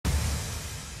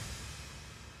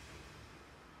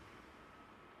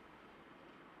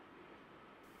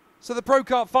So the Pro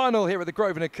Kart final here at the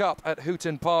Grosvenor Cup at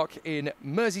Hooton Park in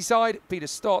Merseyside. Peter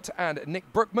Stott and Nick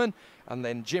Brookman, and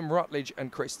then Jim Rutledge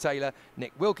and Chris Taylor.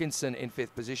 Nick Wilkinson in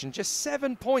 5th position. Just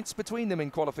 7 points between them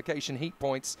in qualification heat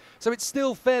points. So it's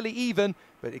still fairly even,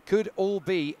 but it could all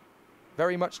be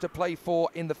very much to play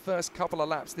for in the first couple of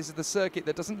laps. This is the circuit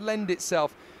that doesn't lend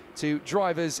itself to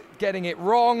drivers getting it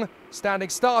wrong. Standing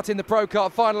start in the Pro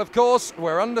Kart final, of course.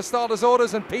 We're under starters'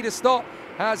 orders, and Peter Stott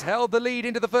has held the lead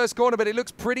into the first corner, but it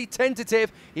looks pretty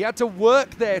tentative. He had to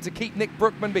work there to keep Nick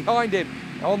Brookman behind him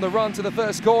on the run to the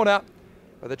first corner.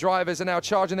 But the drivers are now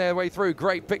charging their way through.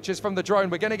 Great pictures from the drone.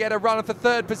 We're going to get a run for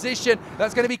 3rd position.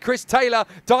 That's going to be Chris Taylor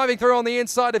diving through on the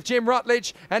inside of Jim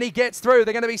Rutledge, and he gets through.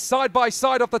 They're going to be side by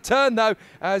side off the turn, though,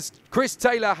 as Chris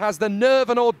Taylor has the nerve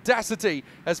and audacity,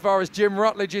 as far as Jim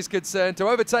Rutledge is concerned, to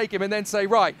overtake him and then say,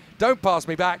 right, don't pass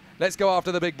me back. Let's go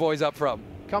after the big boys up front.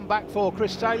 Come back for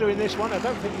Chris Taylor in this one. I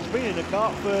don't think he's been in a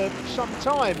kart for some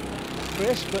time,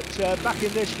 Chris, but back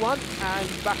in this one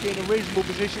and back in a reasonable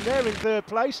position there in 3rd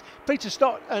place. Peter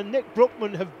Stott and Nick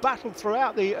Brookman have battled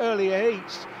throughout the earlier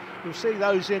heats. You'll see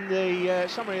those in the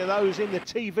summary of those in the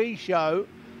TV show.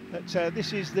 That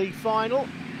this is the final,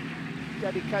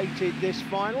 dedicated this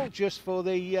final just for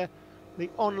the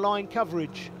online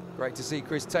coverage. Great to see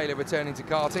Chris Taylor returning to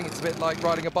karting. It's a bit like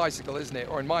riding a bicycle, isn't it?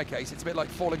 Or in my case, it's a bit like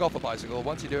falling off a bicycle.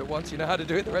 Once you do it once, you know how to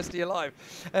do it the rest of your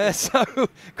life. So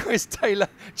Chris Taylor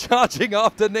charging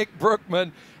after Nick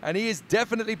Brookman, and he is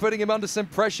definitely putting him under some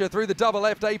pressure through the double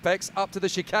left apex up to the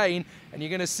chicane. And you're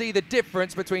going to see the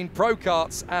difference between Pro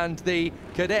Karts and the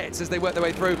cadets as they work their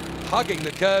way through, hugging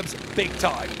the curbs big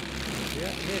time. Yeah,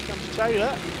 here comes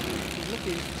Taylor. He's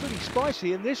looking pretty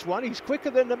spicy in this one. He's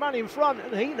quicker than the man in front,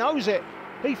 and he knows it.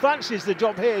 He fancies the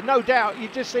job here, no doubt. You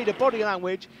just see the body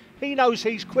language. He knows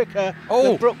he's quicker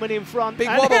than Brookman in front. Big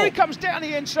and wobble. Here he comes down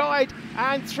the inside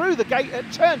and through the gate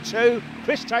at turn 2.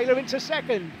 Chris Taylor into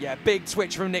 2nd. Yeah, big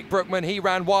switch from Nick Brookman. He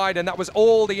ran wide, and that was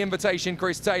all the invitation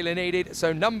Chris Taylor needed.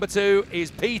 So number 2 is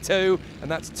P2,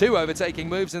 and that's 2 overtaking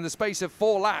moves in the space of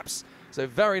 4 laps. So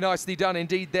very nicely done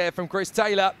indeed there from Chris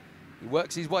Taylor. He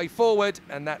works his way forward,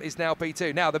 and that is now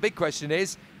P2. Now, the big question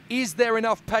is there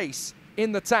enough pace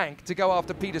in the tank to go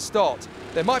after Peter Stott?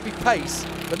 There might be pace,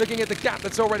 but looking at the gap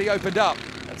that's already opened up,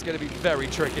 that's going to be very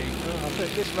tricky. I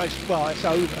think this race, well, it's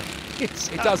over.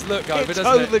 It does look over, doesn't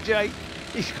it? It's over, Jake.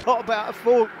 He's got about a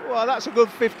 4, well, that's a good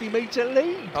 50-metre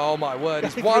lead. Oh my word,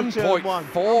 he's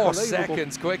 1.4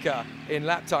 seconds quicker in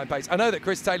lap time pace. I know that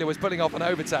Chris Taylor was pulling off an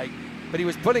overtake, but he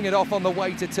was putting it off on the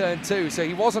way to turn 2, so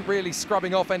he wasn't really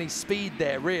scrubbing off any speed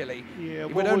there, really. Yeah,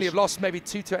 he would only have lost maybe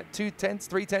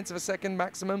 3/10 of a second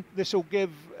maximum. This will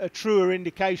give a truer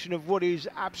indication of what his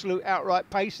absolute outright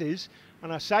pace is,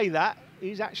 and I say that,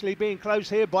 he's actually being close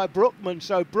here by Brookman,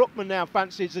 so Brookman now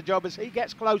fancies the job as he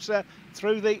gets closer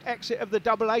through the exit of the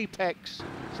double apex.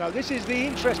 So this is the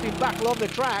interesting battle on the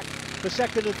track for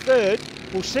 2nd and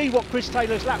 3rd. We'll see what Chris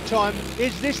Taylor's lap time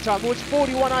is this time. Well, it's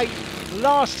 41.8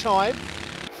 last time,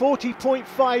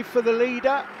 40.5 for the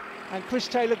leader, and Chris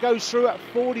Taylor goes through at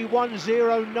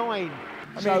 41.09.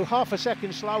 So half a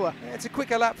second slower. Yeah, it's a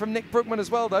quicker lap from Nick Brookman as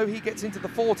well, though. He gets into the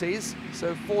 40s,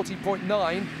 so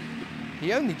 40.9.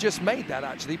 He only just made that,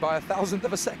 actually, by 1,000th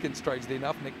of a second, strangely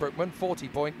enough, Nick Brookman,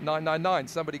 40.999.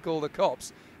 Somebody call the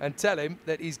cops and tell him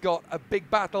that he's got a big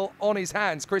battle on his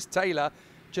hands. Chris Taylor,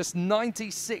 just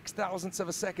 96 thousandths of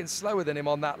a second slower than him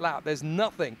on that lap. There's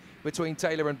nothing between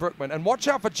Taylor and Brookman. And watch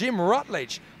out for Jim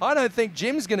Rutledge. I don't think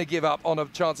Jim's going to give up on a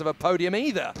chance of a podium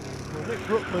either. Well, Nick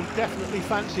Brookman definitely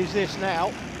fancies this now.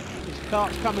 His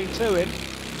kart's coming to him,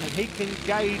 and he can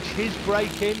gauge his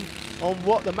braking on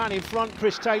what the man in front,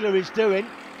 Chris Taylor, is doing.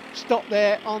 Stop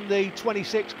there on the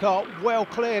 26 kart, well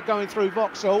clear going through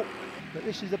Vauxhall. But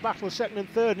this is the battle of 2nd and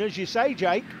 3rd, and as you say,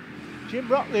 Jake, Jim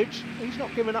Rutledge, he's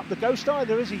not given up the ghost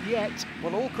either, is he, yet?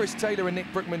 Well, all Chris Taylor and Nick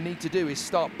Brookman need to do is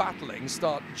start battling,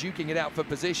 start duking it out for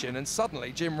position, and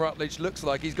suddenly Jim Rutledge looks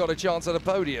like he's got a chance at a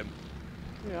podium.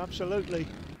 Yeah, absolutely.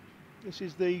 This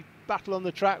is the battle on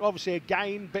the track. Obviously,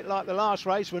 again, a bit like the last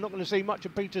race, we're not going to see much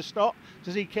of Peter Stott.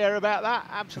 Does he care about that?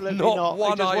 Absolutely not. Not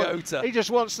one iota. He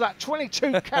just wants that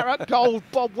 22-carat gold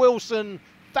Bob Wilson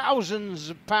thousands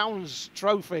of pounds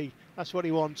trophy. That's what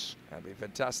he wants. That'd be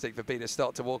fantastic for Peter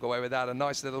Stott to walk away with that. A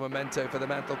nice little memento for the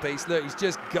mantelpiece. Look, he's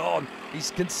just gone.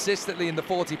 He's consistently in the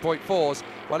 40.4s,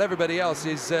 while everybody else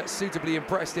is suitably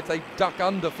impressed if they duck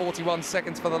under 41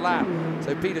 seconds for the lap.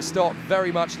 So Peter Stott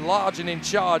very much large and in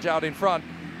charge out in front.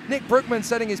 Nick Brookman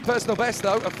setting his personal best,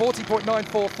 though, at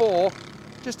 40.944.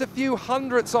 Just a few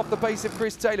hundredths off the pace of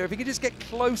Chris Taylor. If he could just get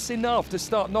close enough to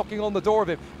start knocking on the door of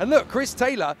him. And look, Chris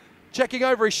Taylor checking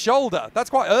over his shoulder. That's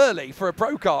quite early for a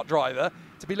Pro Kart driver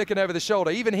to be looking over the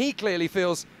shoulder. Even he clearly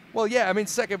feels Well, yeah, I mean,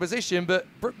 second position, but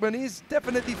Brookman is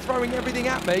definitely throwing everything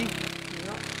at me.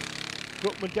 Yeah.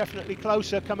 Brookman definitely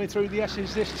closer, coming through the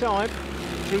S's this time.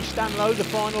 Through Stanlow, the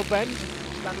final bend.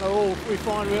 Stanlow all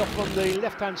refinery off on the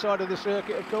left-hand side of the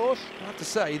circuit, of course. I have to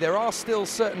say, there are still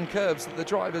certain curves that the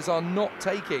drivers are not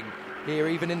taking here,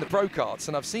 even in the Pro Karts.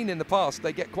 And I've seen in the past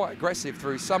they get quite aggressive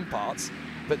through some parts,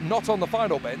 but not on the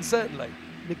final bend, certainly.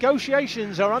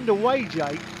 Negotiations are underway,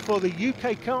 Jake, for the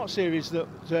UK Kart Series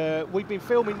that we've been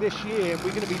filming this year.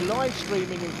 We're going to be live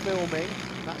streaming and filming.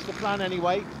 That's the plan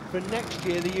anyway, for next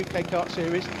year, the UK Kart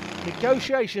Series.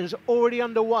 Negotiations already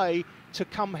underway to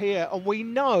come here, and we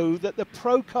know that the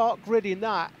Pro Kart grid in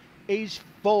that is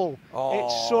full.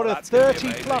 It's sort of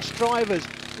 30 plus drivers.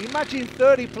 Imagine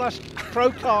 30 plus Pro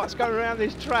Karts going around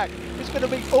this track. It's going to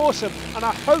be awesome, and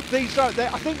I hope these I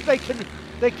think they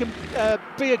can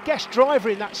be a guest driver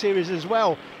in that series as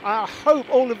well. I hope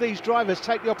all of these drivers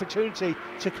take the opportunity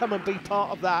to come and be part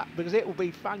of that, because it will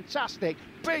be fantastic.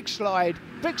 Big slide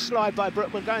by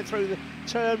Brookman going through the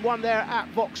turn one there at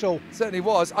Vauxhall. Certainly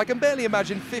was. I can barely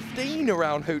imagine 15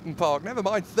 around Hooton Park, never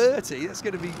mind 30. That's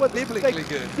going to be biblically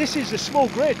good. This is a small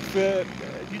grid for...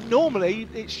 normally,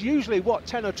 it's usually, what,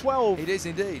 10 or 12? It is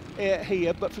indeed.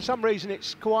 Here, but for some reason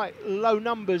it's quite low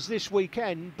numbers this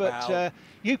weekend. But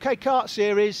UK Kart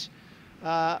Series,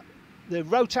 the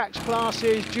Rotax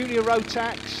classes, Junior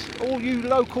Rotax, all you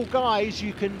local guys,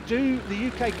 you can do the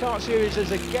UK Kart Series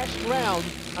as a guest round,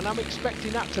 and I'm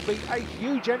expecting that to be a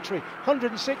huge entry.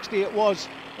 160 it was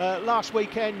last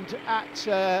weekend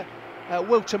at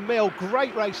Wilton Mill.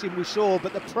 Great racing we saw,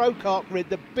 but the Pro Kart grid,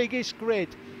 the biggest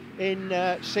grid in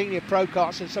senior Pro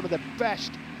Karts, and some of the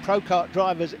best Pro Kart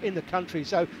drivers in the country.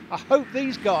 So I hope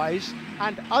these guys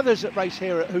and others that race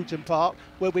here at Hooton Park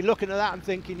will be looking at that and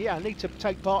thinking, yeah, I need to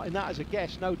take part in that as a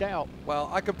guest, no doubt. Well,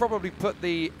 I could probably put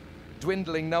the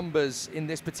dwindling numbers in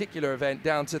this particular event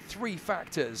down to 3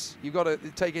 factors. You've got to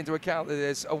take into account that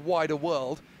there's a wider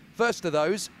world. First of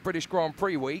those, British Grand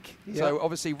Prix week. Yep. So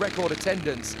obviously record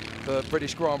attendance for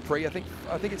British Grand Prix. I think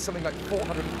it's something like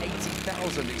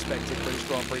 480,000 expected British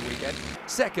Grand Prix weekend.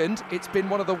 Second, it's been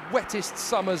one of the wettest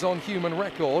summers on human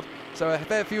record. So a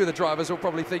fair few of the drivers will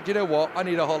probably think, you know what, I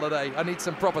need a holiday. I need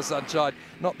some proper sunshine,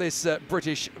 not this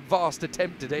British vast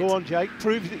attempt at it. Go on, Jake.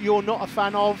 Prove that you're not a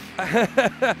fan of...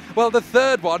 Well, the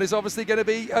third one is obviously going to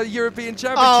be a European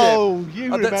Championship. Oh, you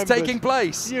remembered. That's taking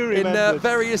place in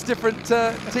various different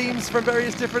teams from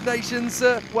various different nations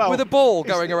with a ball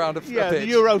going around a pitch. The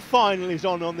Euro final is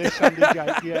on this Sunday,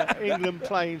 Jake. Yeah, England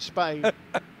playing Spain.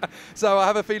 So I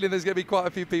have a feeling there's going to be quite a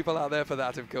few people out there for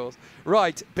that, of course.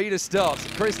 Right, Peter Stott,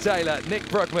 Chris Taylor, Nick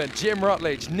Brookman, Jim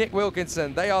Rutledge, Nick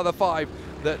Wilkinson. They are the 5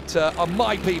 that are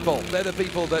my people. They're the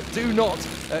people that do not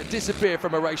disappear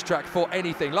from a racetrack for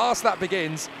anything. Last lap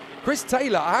begins. Chris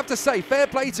Taylor, I have to say, fair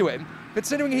play to him.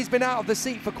 Considering he's been out of the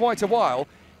seat for quite a while,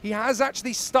 he has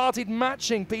actually started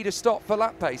matching Peter Stott for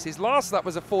lap pace. His last lap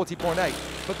was a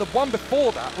 40.8, but the one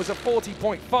before that was a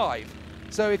 40.5.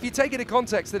 So if you take into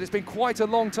context that it's been quite a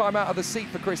long time out of the seat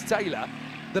for Chris Taylor,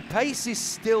 the pace is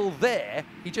still there.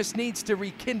 He just needs to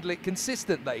rekindle it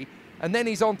consistently, and then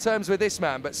he's on terms with this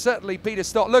man. But certainly Peter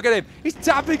Stott, look at him. He's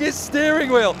tapping his steering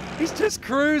wheel. He's just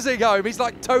cruising home. He's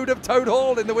like Toad of Toad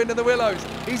Hall in The Wind in the Willows.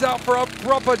 He's out for a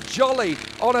proper jolly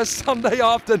on a Sunday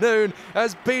afternoon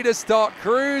as Peter Stott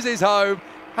cruises home,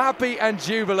 happy and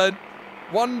jubilant.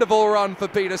 Wonderful run for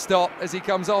Peter Stott as he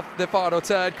comes off the final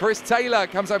turn. Chris Taylor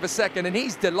comes over second, and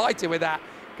he's delighted with that,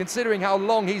 considering how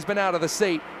long he's been out of the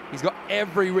seat. He's got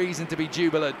every reason to be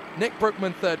jubilant. Nick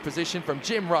Brookman, 3rd position from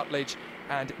Jim Rutledge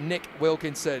and Nick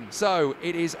Wilkinson. So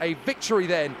it is a victory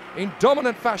then in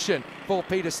dominant fashion for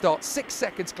Peter Stott. 6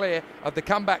 seconds clear of the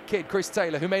comeback kid, Chris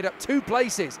Taylor, who made up 2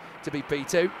 places to be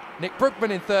P2. Nick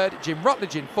Brookman in 3rd, Jim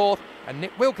Rutledge in 4th, and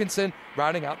Nick Wilkinson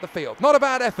rounding out the field. Not a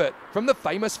bad effort from the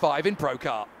famous 5 in Pro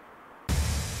Kart.